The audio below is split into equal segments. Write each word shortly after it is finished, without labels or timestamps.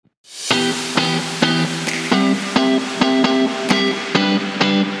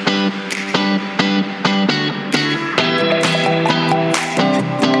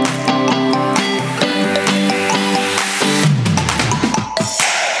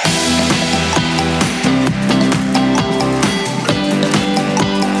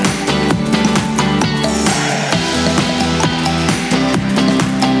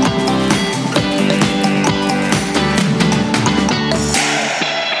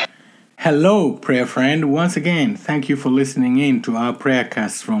Hello, prayer friend. Once again, thank you for listening in to our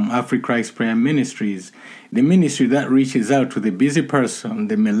prayercast from AfriChrist Prayer Ministries, the ministry that reaches out to the busy person,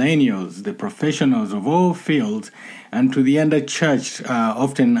 the millennials, the professionals of all fields, and to the underchurched,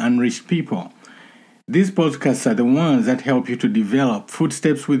 often unreached people. These podcasts are the ones that help you to develop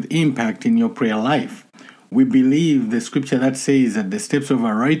footsteps with impact in your prayer life. We believe the scripture that says that the steps of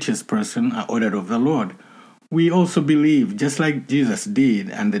a righteous person are ordered of the Lord. We also believe, just like Jesus did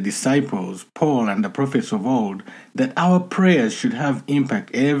and the disciples, Paul and the prophets of old, that our prayers should have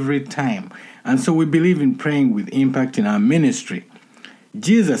impact every time. And so we believe in praying with impact in our ministry.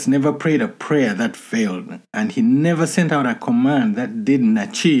 Jesus never prayed a prayer that failed, and he never sent out a command that didn't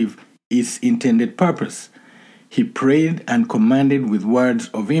achieve its intended purpose. He prayed and commanded with words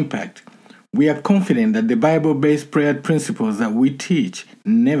of impact. We are confident that the Bible-based prayer principles that we teach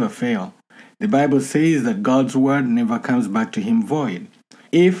never fail. The Bible says that God's word never comes back to him void.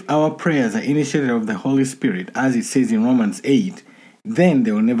 If our prayers are initiated of the Holy Spirit, as it says in Romans 8, then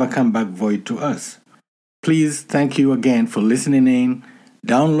they will never come back void to us. Please, thank you again for listening in.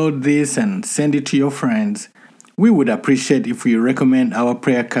 Download this and send it to your friends. We would appreciate if you recommend our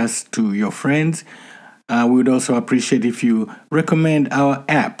prayercast to your friends. We would also appreciate if you recommend our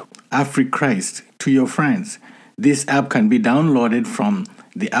app, AfriChrist, to your friends. This app can be downloaded from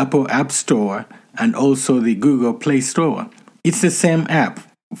the Apple App Store and also the Google Play Store. It's the same app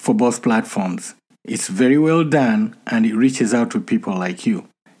for both platforms. It's very well done and it reaches out to people like you.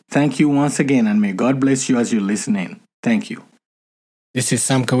 Thank you once again, and may God bless you as you listen in. Thank you. This is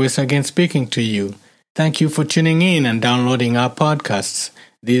Sam Kawesa again speaking to you. Thank you for tuning in and downloading our podcasts.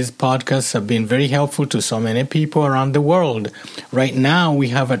 These podcasts have been very helpful to so many people around the world. Right now, we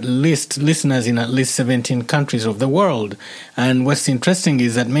have at least listeners in at least 17 countries of the world. And what's interesting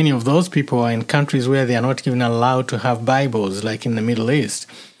is that many of those people are in countries where they are not even allowed to have Bibles, like in the Middle East.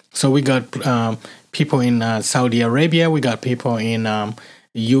 So we got people in Saudi Arabia, we got people in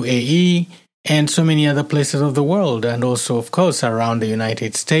UAE, and so many other places of the world. And also, of course, around the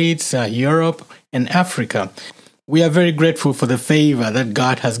United States, Europe, and Africa. We are very grateful for the favor that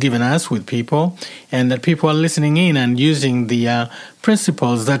God has given us with people, and that people are listening in and using the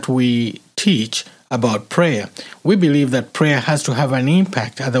principles that we teach about prayer. We believe that prayer has to have an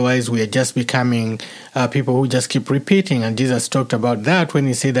impact, otherwise we are just becoming people who just keep repeating, and Jesus talked about that when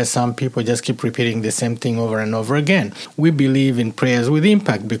he said that some people just keep repeating the same thing over and over again. We believe in prayers with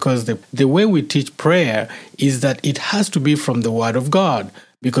impact because the way we teach prayer is that it has to be from the Word of God.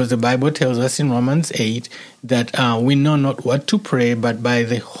 Because the Bible tells us in Romans 8 that we know not what to pray, but by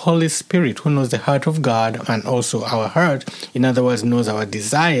the Holy Spirit, who knows the heart of God and also our heart, in other words, knows our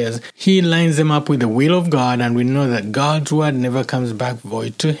desires, he lines them up with the will of God, and we know that God's word never comes back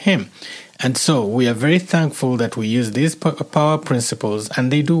void to him. And so we are very thankful that we use these power principles,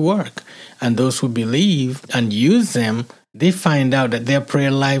 and they do work. And those who believe and use them, they find out that their prayer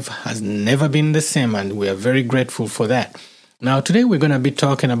life has never been the same, and we are very grateful for that. Now, today we're going to be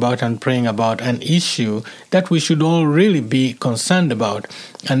talking about and praying about an issue that we should all really be concerned about,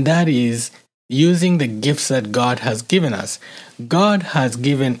 and that is using the gifts that God has given us. God has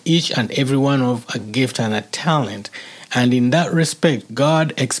given each and every one of a gift and a talent, and in that respect,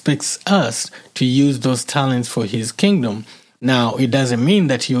 God expects us to use those talents for his kingdom. Now, it doesn't mean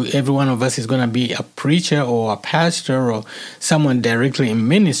that every one of us is going to be a preacher or a pastor or someone directly in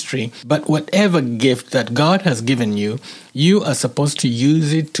ministry, but whatever gift that God has given you, you are supposed to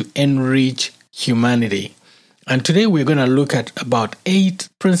use it to enrich humanity. And today we're going to look at about 8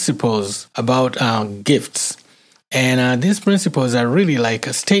 principles about gifts. And these principles are really like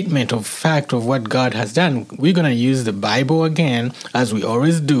a statement of fact of what God has done. We're going to use the Bible again, as we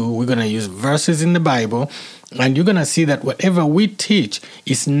always do. We're going to use verses in the Bible. And you're going to see that whatever we teach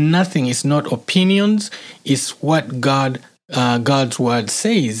is nothing, it's not opinions, it's what God's word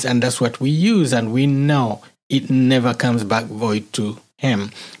says, and that's what we use, and we know it never comes back void to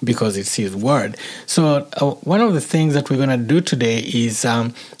him because it's his word. So one of the things that we're going to do today is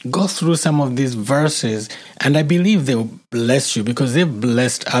go through some of these verses, and I believe they will bless you because they've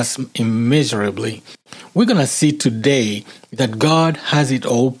blessed us immeasurably. We're going to see today that God has it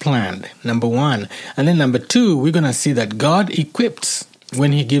all planned, number 1. And then number 2, we're going to see that God equips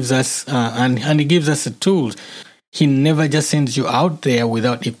when he gives us, and he gives us the tools. He never just sends you out there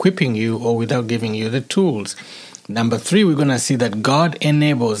without equipping you or without giving you the tools. Number 3, we're going to see that God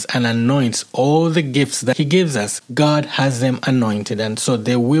enables and anoints all the gifts that he gives us. God has them anointed, and so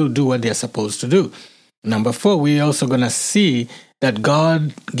they will do what they're supposed to do. Number 4, we're also going to see that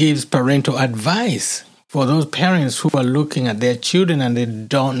God gives parental advice For those parents who are looking at their children and they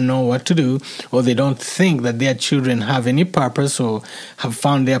don't know what to do, or they don't think that their children have any purpose or have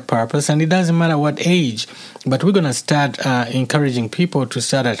found their purpose, and it doesn't matter what age, but we're going to start encouraging people to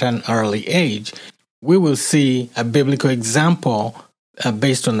start at an early age. We will see a biblical example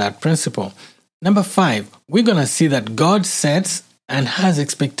based on that principle. Number 5, we're going to see that God sets and has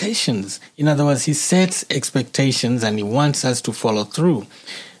expectations. In other words, he sets expectations and he wants us to follow through.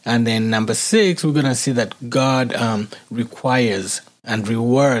 And then number 6, we're going to see that God requires and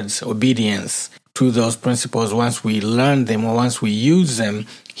rewards obedience to those principles. Once we learn them or once we use them,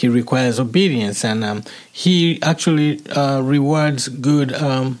 he requires obedience, and he actually rewards good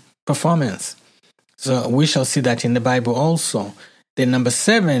performance. So we shall see that in the Bible also. Then number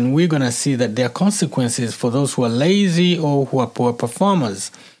 7, we're going to see that there are consequences for those who are lazy or who are poor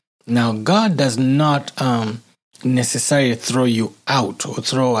performers. Now, God does not necessarily throw you out or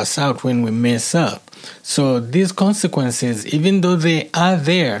throw us out when we mess up. So these consequences, even though they are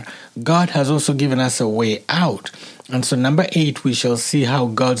there, God has also given us a way out. And so number 8, we shall see how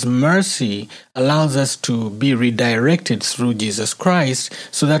God's mercy allows us to be redirected through Jesus Christ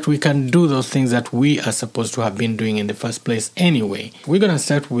so that we can do those things that we are supposed to have been doing in the first place anyway. We're going to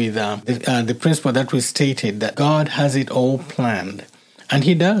start with the principle that we stated, that God has it all planned. And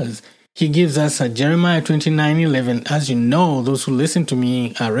he does. He gives us Jeremiah 29:11. As you know, those who listen to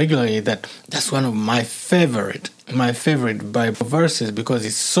me regularly, that's one of my favorite Bible verses because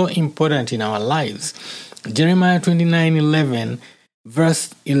it's so important in our lives. Jeremiah 29:11,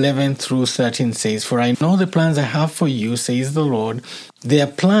 verse 11 through 13 says, "For I know the plans I have for you, says the Lord. They are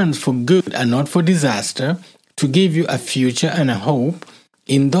plans for good and not for disaster, to give you a future and a hope.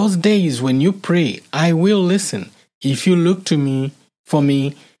 In those days when you pray, I will listen. If you look to me for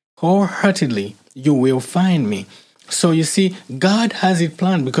me wholeheartedly, you will find me." So you see, God has it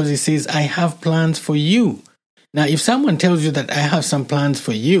planned because he says, I have plans for you. Now, if someone tells you that I have some plans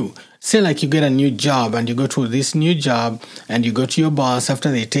for you, say like you get a new job and you go to this new job and you go to your boss after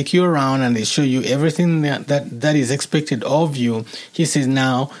they take you around and they show you everything that is expected of you. He says,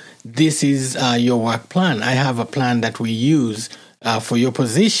 now, this is your work plan. I have a plan that we use for your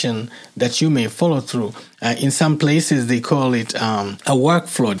position that you may follow through. In some places, they call it a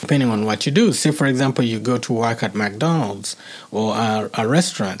workflow, depending on what you do. Say, for example, you go to work at McDonald's or a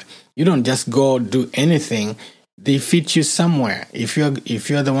restaurant. You don't just go do anything. They fit you somewhere. If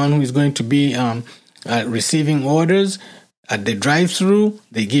you're the one who is going to be receiving orders at the drive-through,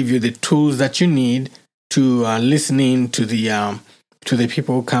 they give you the tools that you need to listen in to the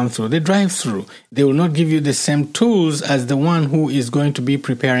people who come through the drive-through. They will not give you the same tools as the one who is going to be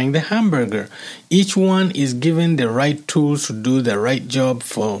preparing the hamburger. Each one is given the right tools to do the right job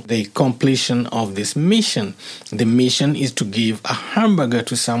for the completion of this mission. The mission is to give a hamburger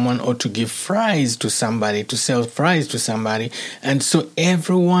to someone or to give fries to somebody, to sell fries to somebody. And so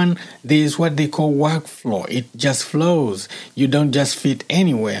everyone, there is what they call workflow. It just flows. You don't just fit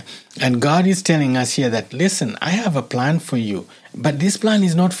anywhere. And God is telling us here that, listen, I have a plan for you. But this plan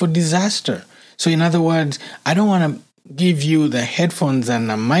is not for disaster. So in other words, I don't want to give you the headphones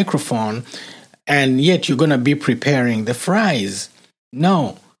and a microphone and yet you're going to be preparing the fries.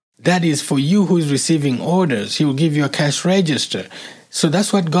 No, that is for you who is receiving orders. He will give you a cash register. So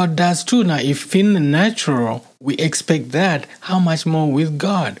that's what God does too. Now, if in the natural we expect that, how much more with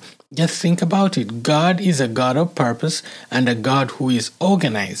God? Just think about it. God is a God of purpose and a God who is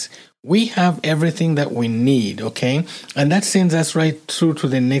organized. We have everything that we need, okay? And that sends us right through to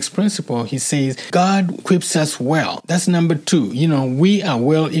the next principle. He says, God equips us well. That's number 2. We are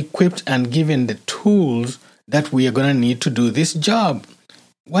well equipped and given the tools that we are going to need to do this job.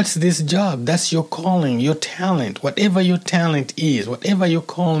 What's this job? That's your calling, your talent. Whatever your talent is, whatever your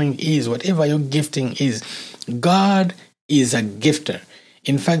calling is, whatever your gifting is, God is a gifter.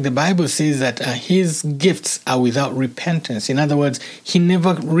 In fact, the Bible says that his gifts are without repentance. In other words, he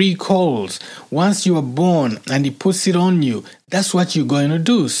never recalls. Once you are born and he puts it on you, that's what you're going to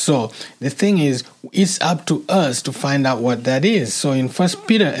do. So the thing is, it's up to us to find out what that is. So in 2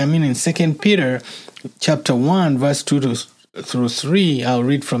 Peter chapter 1, verse 2 through 3, I'll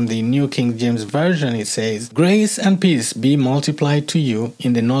read from the New King James Version. It says, "Grace and peace be multiplied to you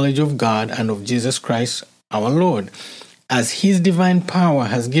in the knowledge of God and of Jesus Christ our Lord, as his divine power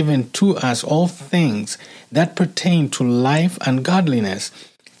has given to us all things that pertain to life and godliness,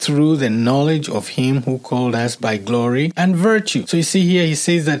 through the knowledge of him who called us by glory and virtue." So you see here, he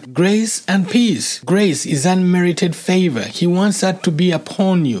says that grace and peace. Grace is unmerited favor. He wants that to be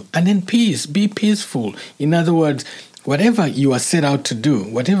upon you. And then peace, be peaceful. In other words, whatever you are set out to do,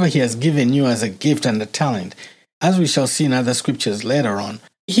 whatever he has given you as a gift and a talent, as we shall see in other scriptures later on,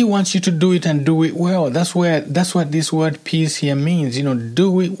 He wants you to do it and do it well. That's what this word peace here means.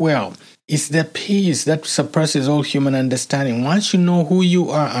 Do it well. It's the peace that suppresses all human understanding. Once you know who you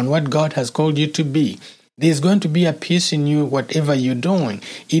are and what God has called you to be, there's going to be a peace in you, whatever you're doing.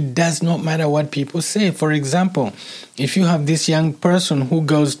 It does not matter what people say. For example, if you have this young person who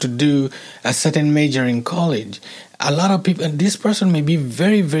goes to do a certain major in college, a lot of people, and this person may be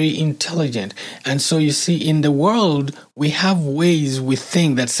very, very intelligent. And so you see, in the world, we have ways we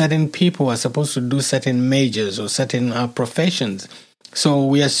think that certain people are supposed to do certain majors or certain professions. So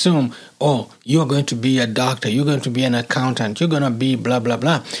we assume, you're going to be a doctor, you're going to be an accountant, you're going to be blah, blah,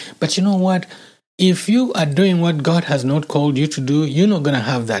 blah. But you know what? If you are doing what God has not called you to do, you're not going to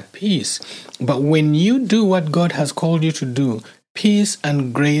have that peace. But when you do what God has called you to do, peace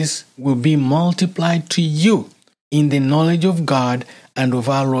and grace will be multiplied to you in the knowledge of God and of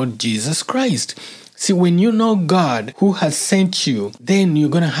our Lord Jesus Christ. See, when you know God who has sent you, then you're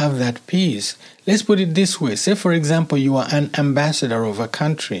going to have that peace. Let's put it this way. Say, for example, you are an ambassador of a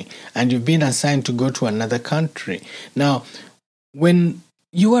country and you've been assigned to go to another country. Now, when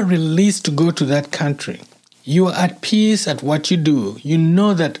you are released to go to that country, you are at peace at what you do. You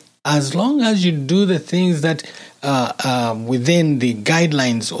know that as long as you do the things that are within the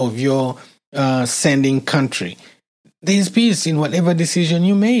guidelines of your sending country, there is peace in whatever decision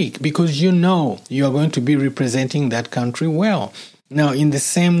you make because you know you are going to be representing that country well. Now, in the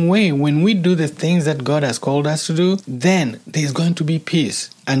same way, when we do the things that God has called us to do, then there is going to be peace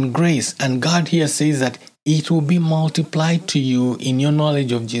and grace. And God here says that it will be multiplied to you in your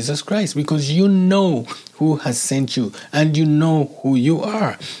knowledge of Jesus Christ because you know who has sent you and you know who you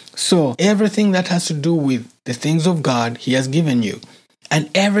are. So everything that has to do with the things of God, He has given you. And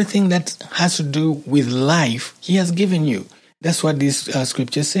everything that has to do with life, He has given you. That's what this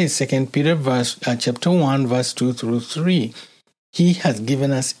scripture says, 2 Peter chapter 1, verse 2 through 3. He has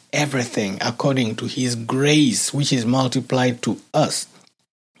given us everything according to His grace, which is multiplied to us.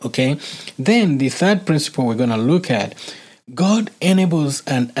 Okay? Then the third principle we're going to look at, God enables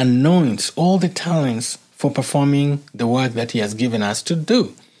and anoints all the talents for performing the work that He has given us to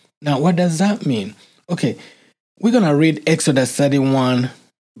do. Now, what does that mean? Okay. We're going to read Exodus 31,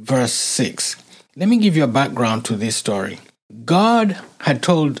 verse 6. Let me give you a background to this story. God had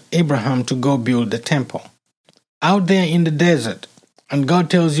told Abraham to go build the temple out there in the desert. And God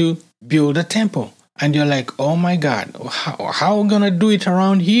tells you, build a temple. And you're like, oh my God, how are we going to do it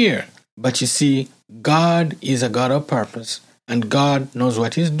around here? But you see, God is a God of purpose. And God knows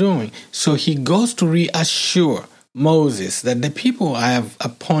what He's doing. So He goes to reassure Moses that the people I have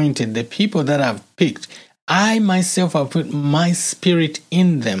appointed, the people that I've picked, I myself have put my spirit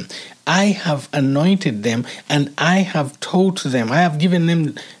in them. I have anointed them and I have taught them. I have given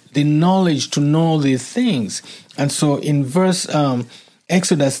them the knowledge to know these things. And so in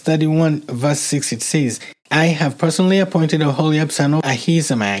Exodus 31, verse 6, it says, I have personally appointed Aholiab son of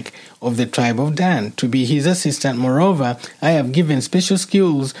Ahisamach of the tribe of Dan to be his assistant. Moreover, I have given special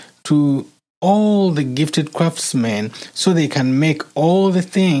skills to all the gifted craftsmen so they can make all the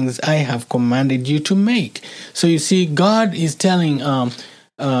things I have commanded you to make. So you see, God is telling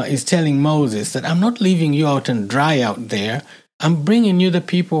Moses that I'm not leaving you out and dry out there. I'm bringing you the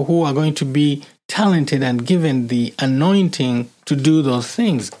people who are going to be talented and given the anointing to do those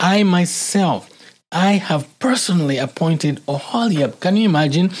things. I myself, I have personally appointed Aholiab. Can you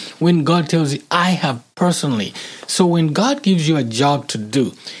imagine when God tells you, I have personally? So when God gives you a job to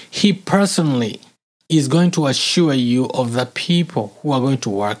do, He personally is going to assure you of the people who are going to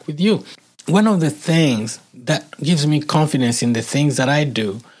work with you. One of the things that gives me confidence in the things that I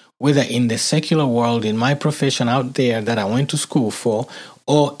do, whether in the secular world, in my profession out there that I went to school for,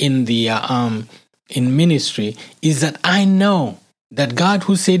 or in the in ministry, is that I know that God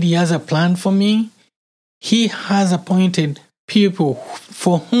who said He has a plan for me, He has appointed people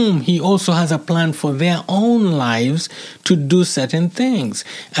for whom He also has a plan for their own lives to do certain things.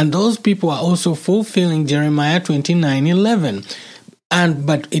 And those people are also fulfilling Jeremiah 29:11.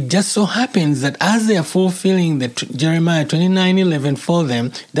 But it just so happens that as they are fulfilling the Jeremiah 29:11 for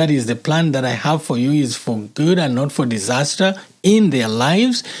them, that is the plan that I have for you is for good and not for disaster in their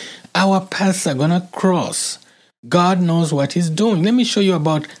lives, our paths are going to cross. God knows what He's doing. Let me show you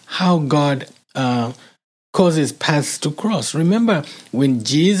about how God causes paths to cross. Remember when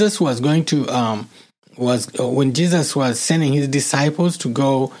Jesus was going to when Jesus was sending His disciples to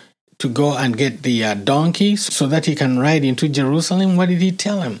go and get the donkey so that He can ride into Jerusalem, what did He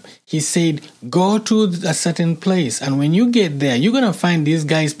tell them? He said, go to a certain place, and when you get there, you're going to find these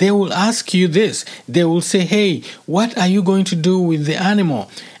guys. They will ask you this. They will say, hey, what are you going to do with the animal?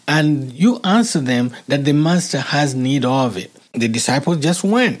 And you answer them that the master has need of it. the disciples just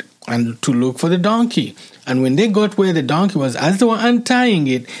went and to look for the donkey. And when they got where the donkey was, as they were untying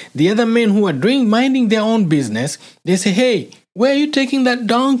it, the other men who were minding their own business, they say, "Hey, where are you taking that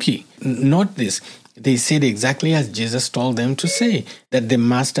donkey?" Note this. They said exactly as Jesus told them to say, that the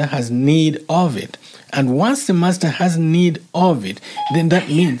master has need of it. And once the master has need of it, then that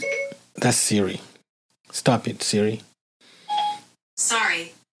means... That's Siri. Stop it, Siri.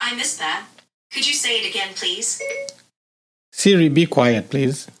 Sorry, I missed that. Could you say it again, please? Siri, be quiet,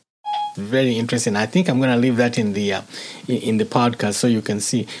 please. Very interesting. I think I'm going to leave that in the podcast so you can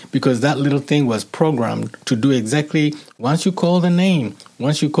see, because that little thing was programmed to do exactly once you call the name.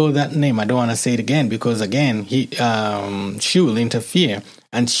 Once you call that name, I don't want to say it again because again she will interfere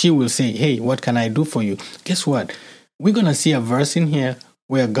and she will say, "Hey, what can I do for you?" Guess what? We're going to see a verse in here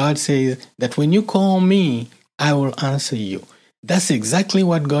where God says that when you call me, I will answer you. That's exactly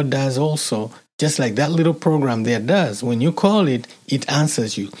what God does also, just like that little program there does. When you call it, it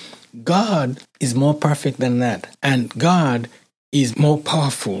answers you. God is more perfect than that. And God is more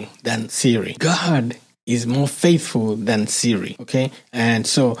powerful than Siri. God is more faithful than Siri. Okay? And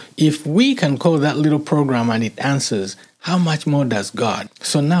so if we can call that little program and it answers, how much more does God?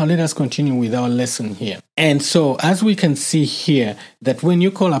 So now let us continue with our lesson here. And so as we can see here, that when you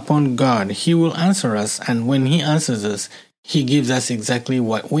call upon God, He will answer us. And when He answers us, He gives us exactly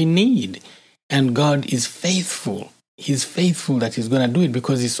what we need. And God is faithful. He's faithful that He's going to do it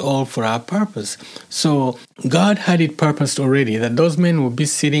because it's all for our purpose. So God had it purposed already that those men would be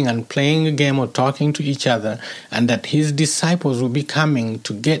sitting and playing a game or talking to each other, and that His disciples will be coming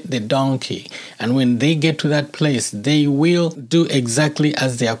to get the donkey. And when they get to that place, they will do exactly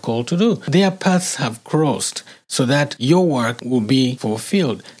as they are called to do. Their paths have crossed so that your work will be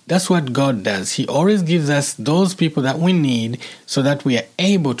fulfilled. That's what God does. He always gives us those people that we need so that we are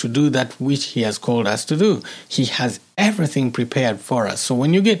able to do that which He has called us to do. He has everything prepared for us. So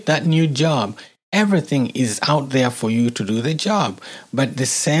when you get that new job, everything is out there for you to do the job. But the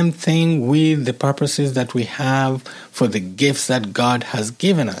same thing with the purposes that we have for the gifts that God has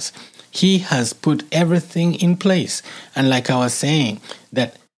given us. He has put everything in place. And like I was saying,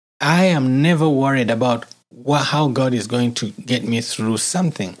 that I am never worried about how God is going to get me through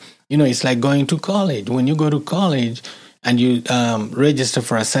something. You know, it's like going to college. When you go to college and you register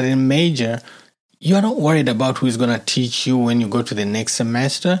for a certain major, you're not worried about who is going to teach you when you go to the next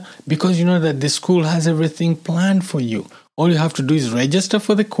semester, because you know that the school has everything planned for you. All you have to do is register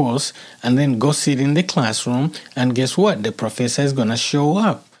for the course and then go sit in the classroom, and guess what? The professor is going to show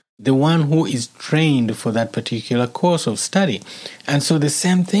up, the one who is trained for that particular course of study. And so the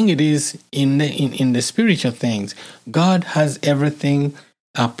same thing it is in the spiritual things. God has everything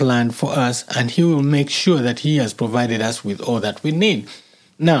planned for us, and He will make sure that He has provided us with all that we need.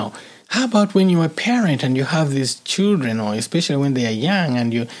 Now, how about when you're a parent and you have these children, or especially when they are young,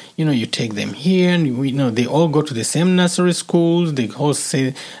 and you take them here, and they all go to the same nursery schools, they all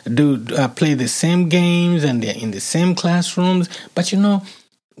play the same games, and they're in the same classrooms. But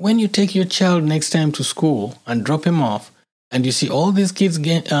when you take your child next time to school and drop him off, and you see all these kids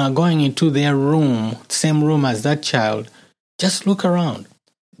going into their room, same room as that child, just look around.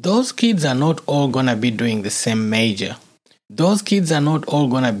 Those kids are not all going to be doing the same major. Those kids are not all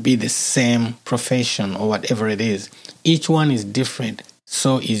going to be the same profession or whatever it is. Each one is different.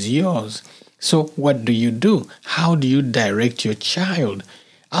 So is yours. So what do you do? How do you direct your child?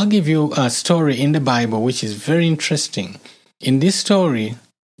 I'll give you a story in the Bible which is very interesting. In this story,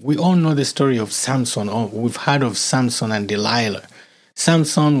 we all know the story of Samson, or we've heard of Samson and Delilah.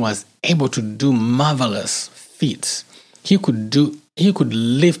 Samson was able to do marvelous feats. He could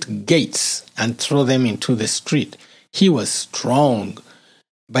lift gates and throw them into the street. He was strong.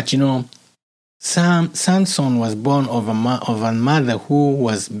 But Samson was born of a mother who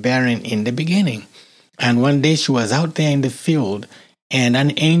was barren in the beginning. And one day she was out there in the field, and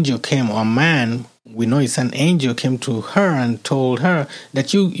an angel came, or a man, we know it's an angel, came to her and told her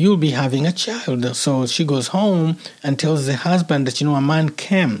that you'll be having a child. So she goes home and tells the husband that, a man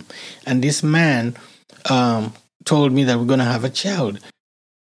came, and this man told me that we're going to have a child.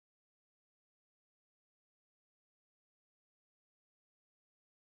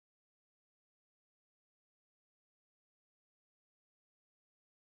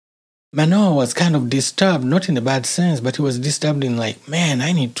 Manoah was kind of disturbed, not in a bad sense, but he was disturbed in like, man,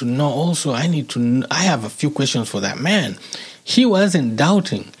 I need to know also. I have a few questions for that man. He wasn't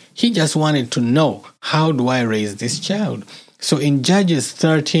doubting. He just wanted to know, how do I raise this child? So in Judges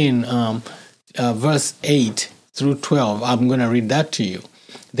 13, verse 8 through 12, I'm going to read that to you.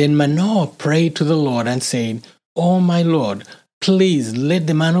 Then Manoah prayed to the Lord and said, "Oh my Lord, please let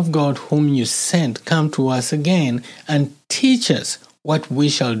the man of God whom you sent come to us again and teach us what we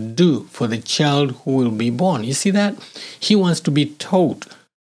shall do for the child who will be born. You see that? He wants to be taught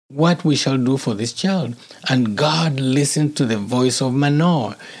what we shall do for this child. And God listened to the voice of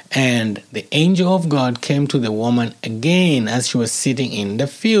Manoah, and the angel of God came to the woman again as she was sitting in the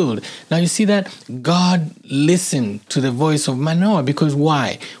field. Now you see that God listened to the voice of Manoah, because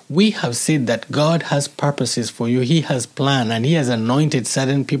why? We have said that God has purposes for you. He has planned, and He has anointed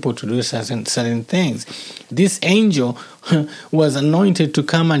certain people to do certain things. This angel was anointed to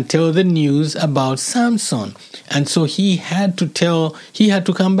come and tell the news about Samson. And so he had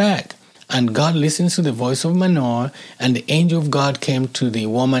to come back. And God listens to the voice of Manoah, and the angel of God came to the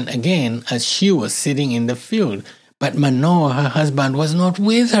woman again as she was sitting in the field. But Manoah, her husband, was not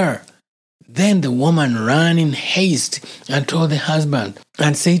with her. Then the woman ran in haste and told the husband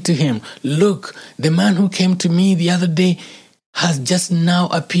and said to him, "Look, the man who came to me the other day has just now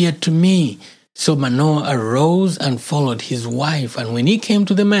appeared to me." So Manoah arose and followed his wife. And when he came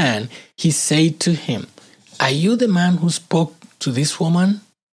to the man, he said to him, "Are you the man who spoke to this woman?"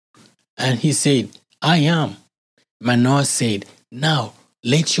 And he said, "I am." Manoah said, "Now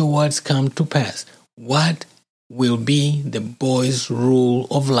let your words come to pass. What will be the boy's rule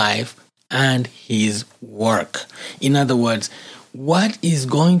of life and his work?" In other words, what is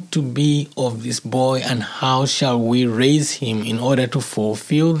going to be of this boy, and how shall we raise him in order to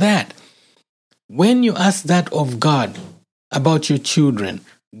fulfill that? When you ask that of God about your children,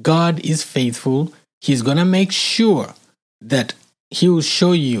 God is faithful. He's going to make sure that He will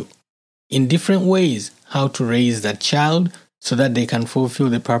show you in different ways how to raise that child so that they can fulfill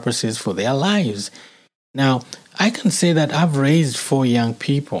the purposes for their lives. Now, I can say that I've raised 4 young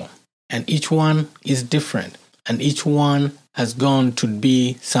people, and each one is different, and each one has gone to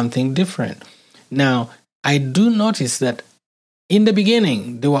be something different. Now, I do notice that in the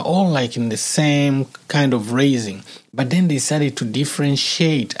beginning, they were all like in the same kind of raising, but then they started to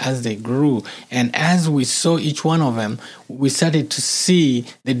differentiate as they grew. And as we saw each one of them, we started to see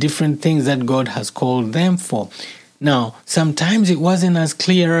the different things that God has called them for. Now, sometimes it wasn't as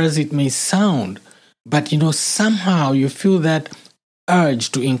clear as it may sound, but somehow you feel that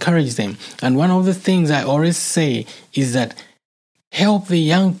urge to encourage them. And one of the things I always say is that help the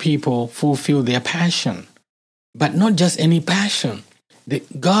young people fulfill their passion. But not just any passion.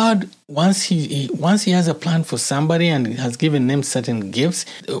 God, once he has a plan for somebody and has given them certain gifts,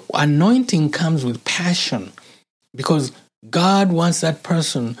 anointing comes with passion, because God wants that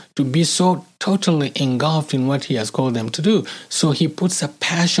person to be so totally engulfed in what He has called them to do. So He puts a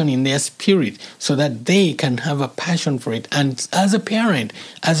passion in their spirit so that they can have a passion for it. And as a parent,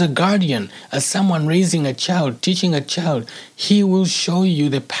 as a guardian, as someone raising a child, teaching a child, He will show you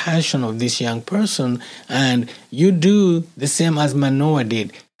the passion of this young person, and you do the same as Manoah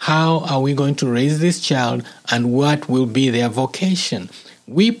did. How are we going to raise this child, and what will be their vocation?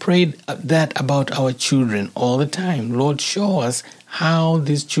 We prayed that about our children all the time. Lord, show us how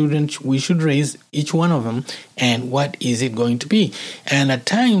these children we should raise, each one of them, and what is it going to be. And at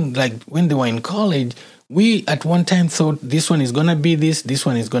times, like when they were in college, we at one time thought this one is going to be this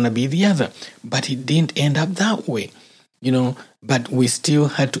one is going to be the other. But it didn't end up that way, but we still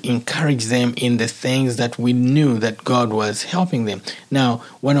had to encourage them in the things that we knew that God was helping them. Now,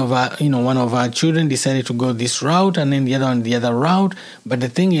 one of our children decided to go this route, and then the other on the other route. But the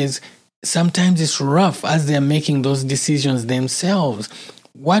thing is, sometimes it's rough as they're making those decisions themselves.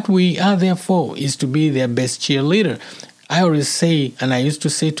 What we are there for is to be their best cheerleader. I always say, and I used to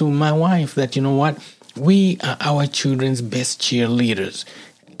say to my wife that, we are our children's best cheerleaders.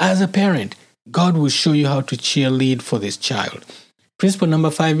 As a parent, God will show you how to cheerlead for this child. Principle number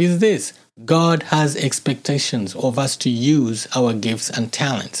 5 is this: God has expectations of us to use our gifts and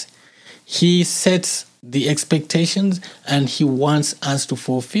talents. He sets the expectations and He wants us to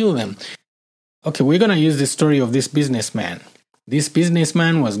fulfill them. Okay, we're going to use the story of this businessman. This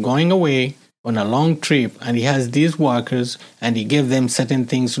businessman was going away on a long trip, and he has these workers, and he gave them certain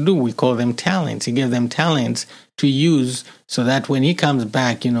things to do. We call them talents. He gave them talents to use so that when he comes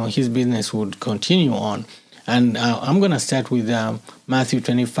back, his business would continue on. And I'm going to start with Matthew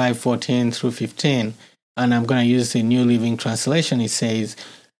 25:14 through 15, and I'm going to use the New Living Translation. It says,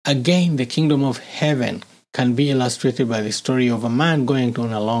 "Again, the kingdom of heaven can be illustrated by the story of a man going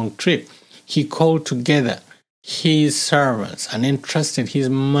on a long trip. He called together his servants and entrusted his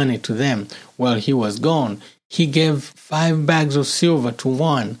money to them while he was gone. He gave 5 bags of silver to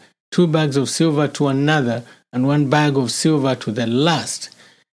one, 2 bags of silver to another, and 1 bag of silver to the last,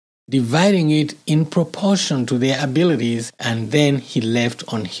 dividing it in proportion to their abilities, and then he left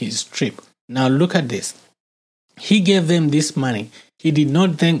on his trip." Now look at this. He gave them this money. He did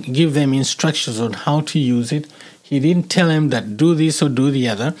not then give them instructions on how to use it. He didn't tell them that do this or do the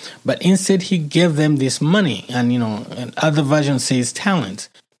other, but instead he gave them this money, and other version says talents.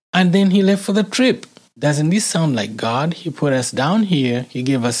 And then he left for the trip. Doesn't this sound like God? He put us down here, he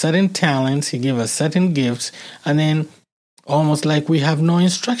gave us certain talents, he gave us certain gifts, and then almost like we have no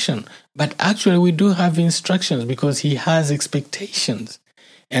instruction. But actually we do have instructions because he has expectations.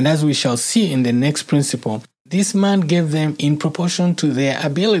 And as we shall see in the next principle, this man gave them in proportion to their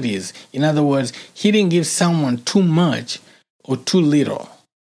abilities. In other words, he didn't give someone too much or too little.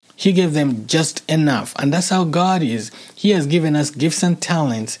 He gave them just enough. And that's how God is. He has given us gifts and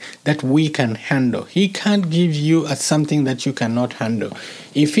talents that we can handle. He can't give you something that you cannot handle.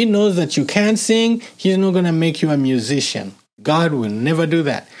 If he knows that you can't sing, he's not going to make you a musician. God will never do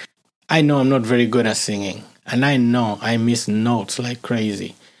that. I know I'm not very good at singing. And I know I miss notes like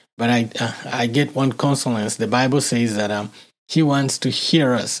crazy. But I get one consolence. The Bible says that he wants to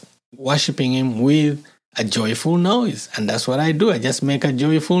hear us worshiping him with a joyful noise. And that's what I do. I just make a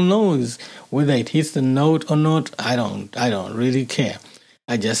joyful noise. Whether it hits the note or not, I don't really care.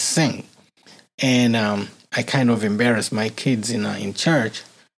 I just sing. And I kind of embarrass my kids in church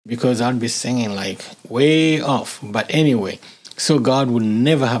because I'll be singing like way off. But anyway, so God would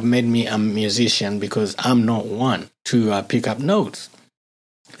never have made me a musician because I'm not one to pick up notes.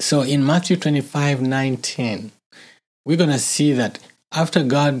 So in Matthew 25:19, we're going to see that after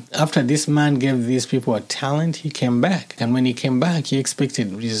this man gave these people a talent, he came back. And when he came back, he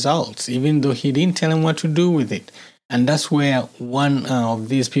expected results, even though he didn't tell him what to do with it. And that's where one of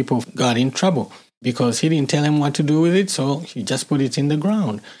these people got in trouble, because he didn't tell him what to do with it, so he just put it in the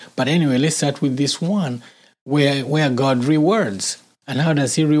ground. But anyway, let's start with this one where God rewards. And how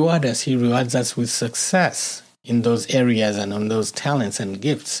does he reward us? He rewards us with success in those areas and on those talents and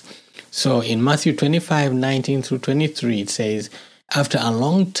gifts. So in Matthew 25:19 through 23, it says, after a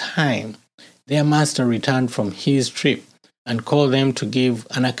long time, their master returned from his trip and called them to give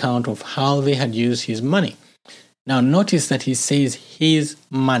an account of how they had used his money. Now notice that he says his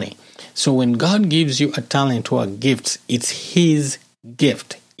money. So when God gives you a talent or a gift, it's his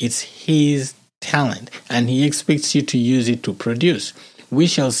gift. It's his talent. And he expects you to use it to produce. We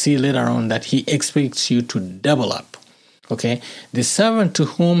shall see later on that he expects you to double up. Okay, the servant to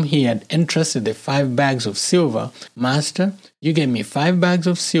whom he had entrusted the 5 bags of silver, Master, you gave me 5 bags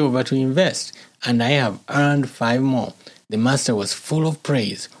of silver to invest, and I have earned 5 more. The master was full of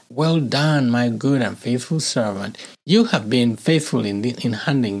praise. Well done, my good and faithful servant. You have been faithful in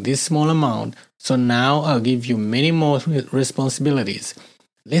handling this small amount, so now I'll give you many more responsibilities.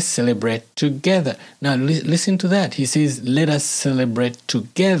 Let's celebrate together. Now listen to that. He says, let us celebrate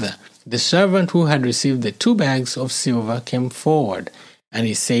together. The servant who had received the 2 bags of silver came forward, and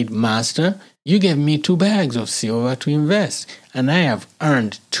he said, Master, you gave me 2 bags of silver to invest, and I have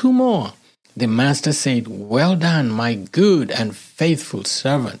earned 2 more. The master said, well done, my good and faithful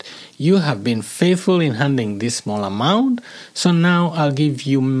servant. You have been faithful in handling this small amount, so now I'll give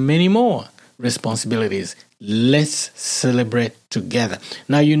you many more responsibilities. Let's celebrate together.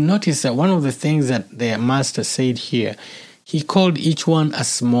 Now you notice that one of the things that the master said here, he called each one a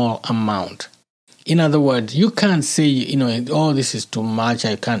small amount. In other words, you can't say, oh, this is too much,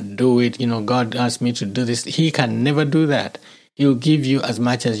 I can't do it, God asked me to do this. He can never do that. He'll give you as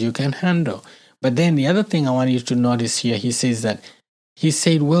much as you can handle. But then the other thing I want you to notice here, he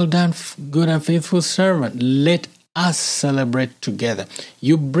said, well done, good and faithful servant. Let us celebrate together.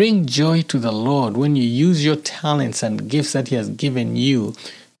 You bring joy to the Lord when you use your talents and gifts that he has given you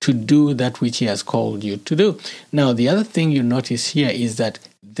to do that which he has called you to do. Now, the other thing you notice here is that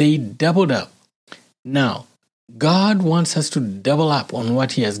they doubled up. Now, God wants us to double up on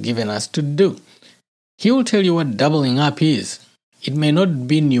what he has given us to do. He will tell you what doubling up is. It may not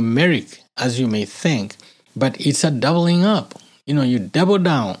be numeric as you may think, but it's a doubling up. You double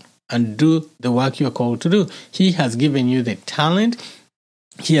down and do the work you're called to do. He has given you the talent.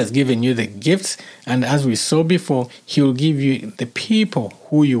 He has given you the gifts. And as we saw before, he will give you the people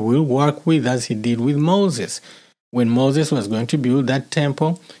who you will work with, as he did with Moses. When Moses was going to build that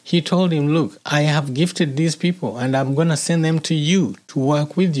temple, he told him, look, I have gifted these people and I'm going to send them to you to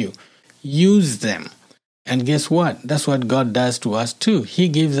work with you. Use them. And guess what? That's what God does to us too. He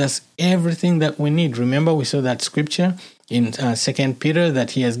gives us everything that we need. Remember, we saw that scripture in 2 Peter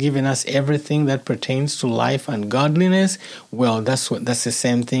that he has given us everything that pertains to life and godliness. Well, that's the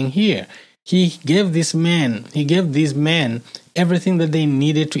same thing here. He gave these men everything that they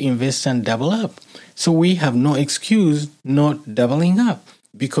needed to invest and double up. So we have no excuse not doubling up,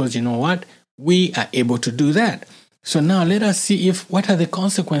 because you know what? We are able to do that. So now let us see what are the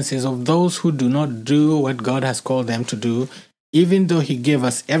consequences of those who do not do what God has called them to do, even though He gave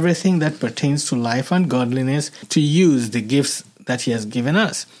us everything that pertains to life and godliness to use the gifts that He has given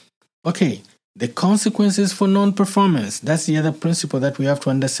us. Okay, the consequences for non-performance. That's the other principle that we have to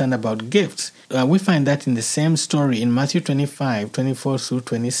understand about gifts. We find that in the same story in Matthew 25, 24 through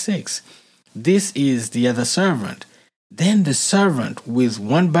 26. This is the other servant. Then the servant with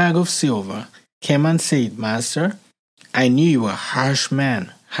 1 bag of silver came and said, Master, I knew you were a harsh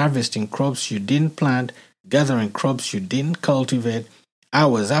man, harvesting crops you didn't plant, gathering crops you didn't cultivate. I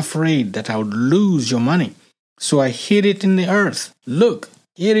was afraid that I would lose your money, so I hid it in the earth. Look,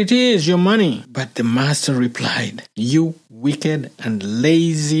 here it is, your money. But the master replied, You wicked and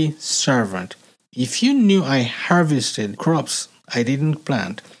lazy servant, if you knew I harvested crops I didn't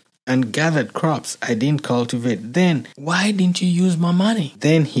plant, and gathered crops I didn't cultivate, then why didn't you use my money?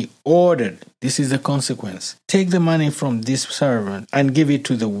 Then he ordered, this is the consequence, take the money from this servant and give it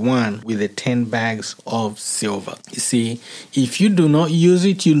to the one with the 10 bags of silver. You see, if you do not use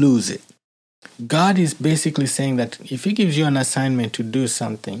it, you lose it. God is basically saying that if He gives you an assignment to do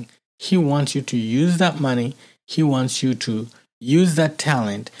something, He wants you to use that money. He wants you to use that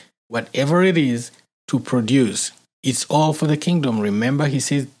talent, whatever it is, to produce. It's all for the kingdom. Remember, He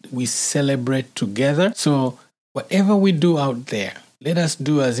says we celebrate together. So whatever we do out there, let us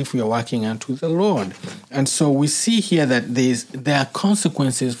do as if we are working unto the Lord. And so we see here that there are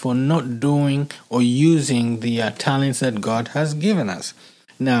consequences for not doing or using the talents that God has given us.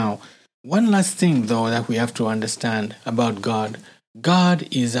 Now, one last thing, though, that we have to understand about God. God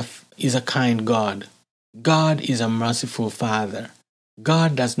is a kind God. God is a merciful Father.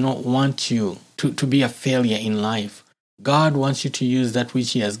 God does not want you to be a failure in life. God wants you to use that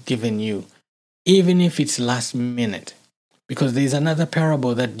which He has given you, even if it's last minute. Because there is another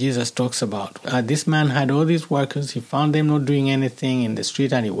parable that Jesus talks about. This man had all these workers. He found them not doing anything in the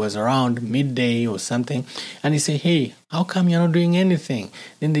street, and it was around midday or something. And he said, hey, how come you're not doing anything?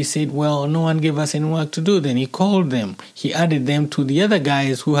 Then they said, well, no one gave us any work to do. Then he called them. He added them to the other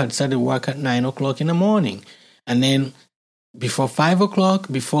guys who had started work at 9 o'clock in the morning. And then before 5 o'clock,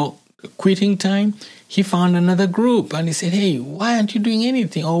 before quitting time, he found another group and he said, hey, why aren't you doing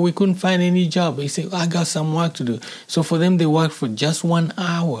anything? Oh, we couldn't find any job. He said, I got some work to do. So for them, they worked for just 1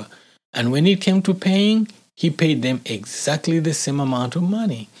 hour. And when it came to paying, he paid them exactly the same amount of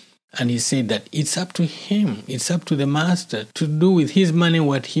money. And he said that it's up to him, it's up to the master to do with his money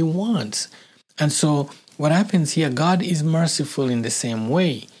what he wants. And so what happens here, God is merciful in the same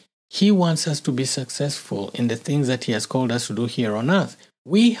way. He wants us to be successful in the things that He has called us to do here on earth.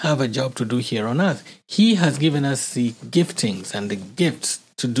 We have a job to do here on earth. He has given us the giftings and the gifts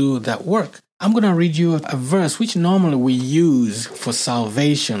to do that work. I'm going to read you a verse which normally we use for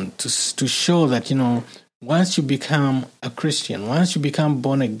salvation to show that, once you become a Christian, once you become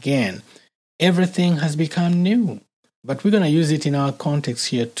born again, everything has become new. But we're going to use it in our context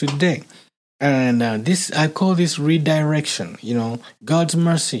here today. And I call this redirection. God's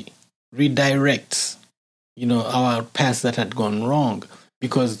mercy redirects, our paths that had gone wrong.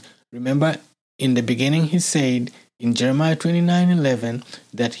 Because remember, in the beginning, He said in Jeremiah 29:11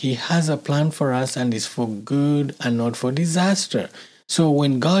 that He has a plan for us and is for good and not for disaster. So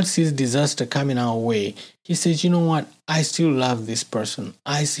when God sees disaster coming our way, He says, you know what? I still love this person.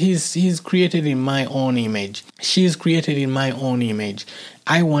 He's created in my own image. She is created in my own image.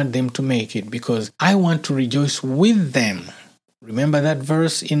 I want them to make it because I want to rejoice with them. Remember that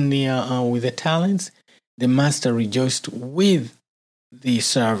verse in the with the talents? The master rejoiced with the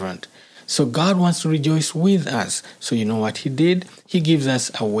servant. So God wants to rejoice with us. So you know what He did? He gives us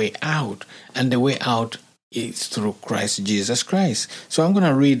a way out. And the way out is through Christ Jesus Christ. So I'm going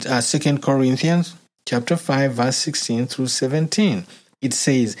to read 2 Corinthians chapter 5, verse 16 through 17. It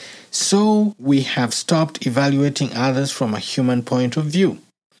says, so we have stopped evaluating others from a human point of view.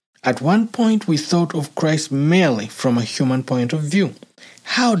 At one point, we thought of Christ merely from a human point of view.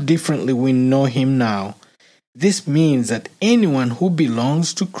 How differently we know Him now. This means that anyone who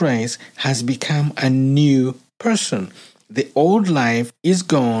belongs to Christ has become a new person. The old life is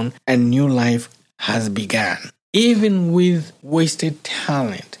gone and new life has begun. Even with wasted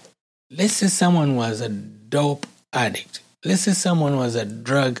talent. Let's say someone was a dope addict. Let's say someone was a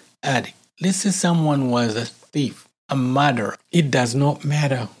drug addict. Let's say someone was a thief, a murderer. It does not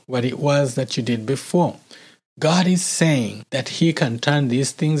matter what it was that you did before. God is saying that He can turn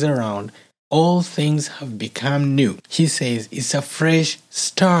these things around. All things have become new. He says it's a fresh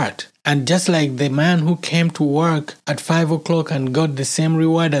start. And just like the man who came to work at 5 o'clock and got the same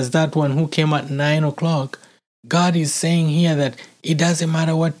reward as that one who came at 9 o'clock, God is saying here that it doesn't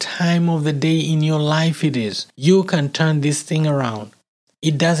matter what time of the day in your life it is. You can turn this thing around.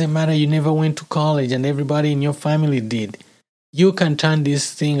 It doesn't matter you never went to college and everybody in your family did. You can turn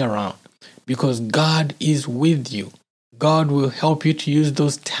this thing around because God is with you. God will help you to use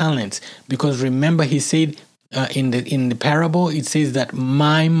those talents because remember he said in the parable, it says that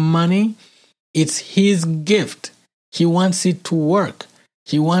my money, it's his gift. He wants it to work.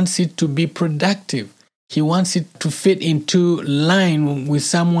 He wants it to be productive. He wants it to fit into line with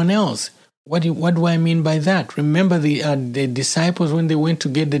someone else. What do I mean by that? Remember the disciples when they went to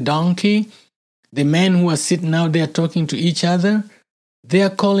get the donkey? The men who were sitting out there talking to each other? Their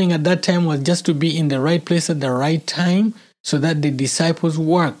calling at that time was just to be in the right place at the right time so that the disciples'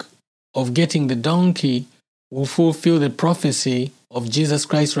 work of getting the donkey will fulfill the prophecy of Jesus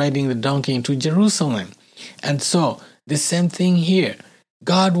Christ riding the donkey into Jerusalem. And so, the same thing here.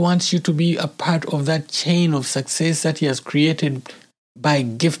 God wants you to be a part of that chain of success that he has created by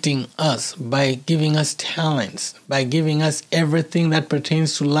gifting us, by giving us talents, by giving us everything that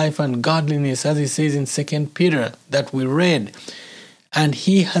pertains to life and godliness, as it says in 2 Peter that we read. And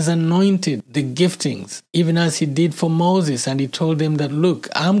he has anointed the giftings, even as he did for Moses. And he told them that, look,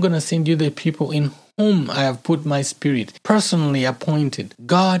 I'm going to send you the people in whom I have put my spirit, personally appointed.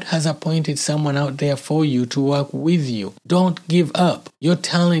 God has appointed someone out there for you to work with you. Don't give up. Your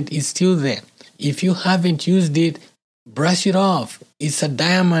talent is still there. If you haven't used it, brush it off. It's a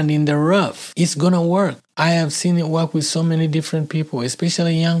diamond in the rough. It's going to work. I have seen it work with so many different people,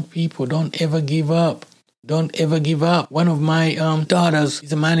 especially young people. Don't ever give up. Don't ever give up. One of my daughters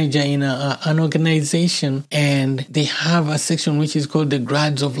is a manager in an organization, and they have a section which is called the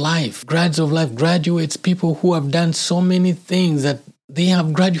Grads of Life. Grads of Life graduates people who have done so many things that they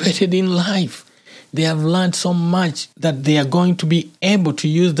have graduated in life. They have learned so much that they are going to be able to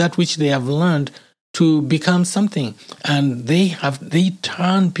use that which they have learned to become something. And they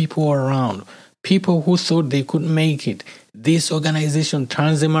turn people around. People who thought they couldn't make it. This organization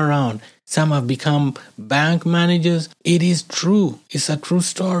turns them around. Some have become bank managers. It is true. It's a true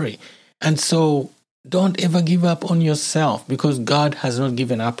story. And so don't ever give up on yourself because God has not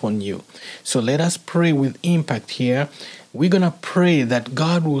given up on you. So let us pray with impact here. We're going to pray that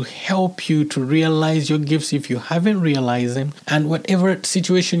God will help you to realize your gifts if you haven't realized them. And whatever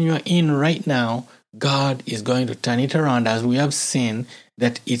situation you are in right now, God is going to turn it around, as we have seen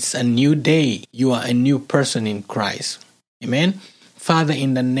that it's a new day. You are a new person in Christ. Amen. Father,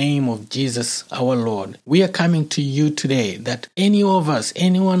 in the name of Jesus, our Lord, we are coming to you today that any of us,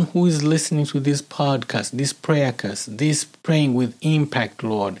 anyone who is listening to this podcast, this prayercast, this praying with impact,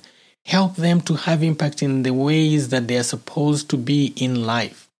 Lord, help them to have impact in the ways that they are supposed to be in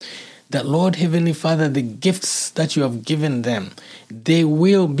life. That, Lord, Heavenly Father, the gifts that you have given them, they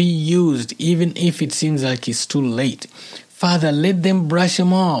will be used even if it seems like it's too late. Father, let them brush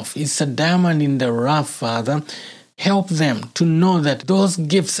them off. It's a diamond in the rough, Father. Help them to know that those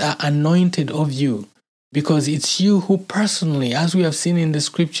gifts are anointed of you, because it's you who personally, as we have seen in the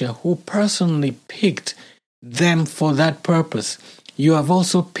scripture, who personally picked them for that purpose. You have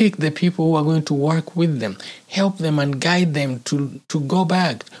also picked the people who are going to work with them. Help them and guide them to go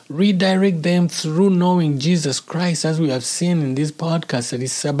back. Redirect them through knowing Jesus Christ, as we have seen in this podcast, that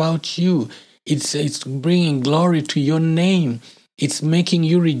it's about you. It's bringing glory to your name. It's making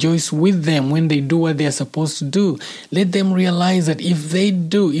you rejoice with them when they do what they're supposed to do. Let them realize that if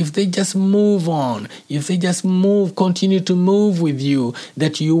they just move on, if they just continue to move with you,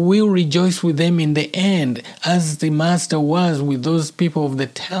 that you will rejoice with them in the end, as the master was with those people of the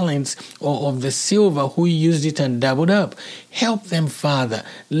talents or of the silver who used it and doubled up. Help them, Father.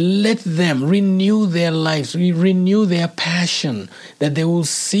 Let them renew their lives, renew their passion, that they will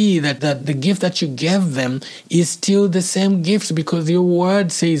see that the gift that you gave them is still the same gifts, because your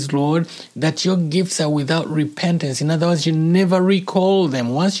word says, Lord, that your gifts are without repentance. In other words, you never recall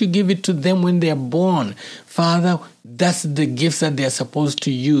them. Once you give it to them when they are born, Father, that's the gifts that they are supposed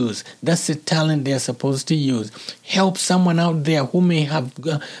to use. That's the talent they are supposed to use. Help someone out there who may have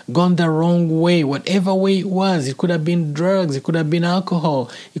gone the wrong way, whatever way it was. It could have been drugs. It could have been alcohol.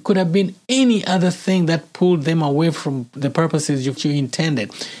 It could have been any other thing that pulled them away from the purposes you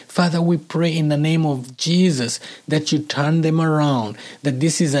intended. Father, we pray in the name of Jesus that you turn them around, that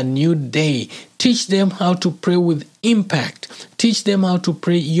this is a new day. Teach them how to pray with impact. Teach them how to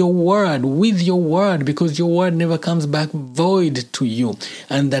pray your word with your word, because your word never comes back void to you.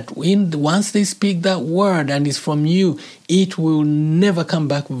 And that once they speak that word and it's from you, it will never come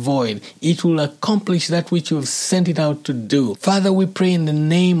back void. It will accomplish that which you have sent it out to do. Father, we pray in the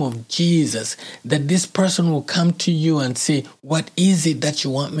name of Jesus that this person will come to you and say, what is it that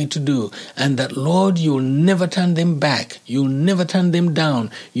you want me to do? And that, Lord, you'll never turn them back. You'll never turn them down.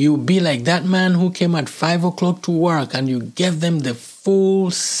 You'll be like that man who came at 5 o'clock to work and you gave them the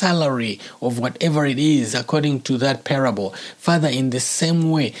full salary of whatever it is according to that parable. Father, in the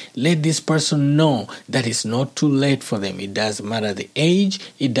same way, let this person know that it's not too late for them. It doesn't matter the age,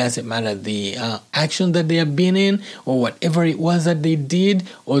 it doesn't matter the action that they have been in, or whatever it was that they did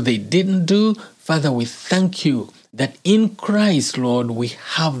or they didn't do. Father, we thank you that in Christ, Lord, we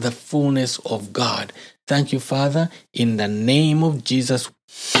have the fullness of God. Thank you, Father, in the name of Jesus.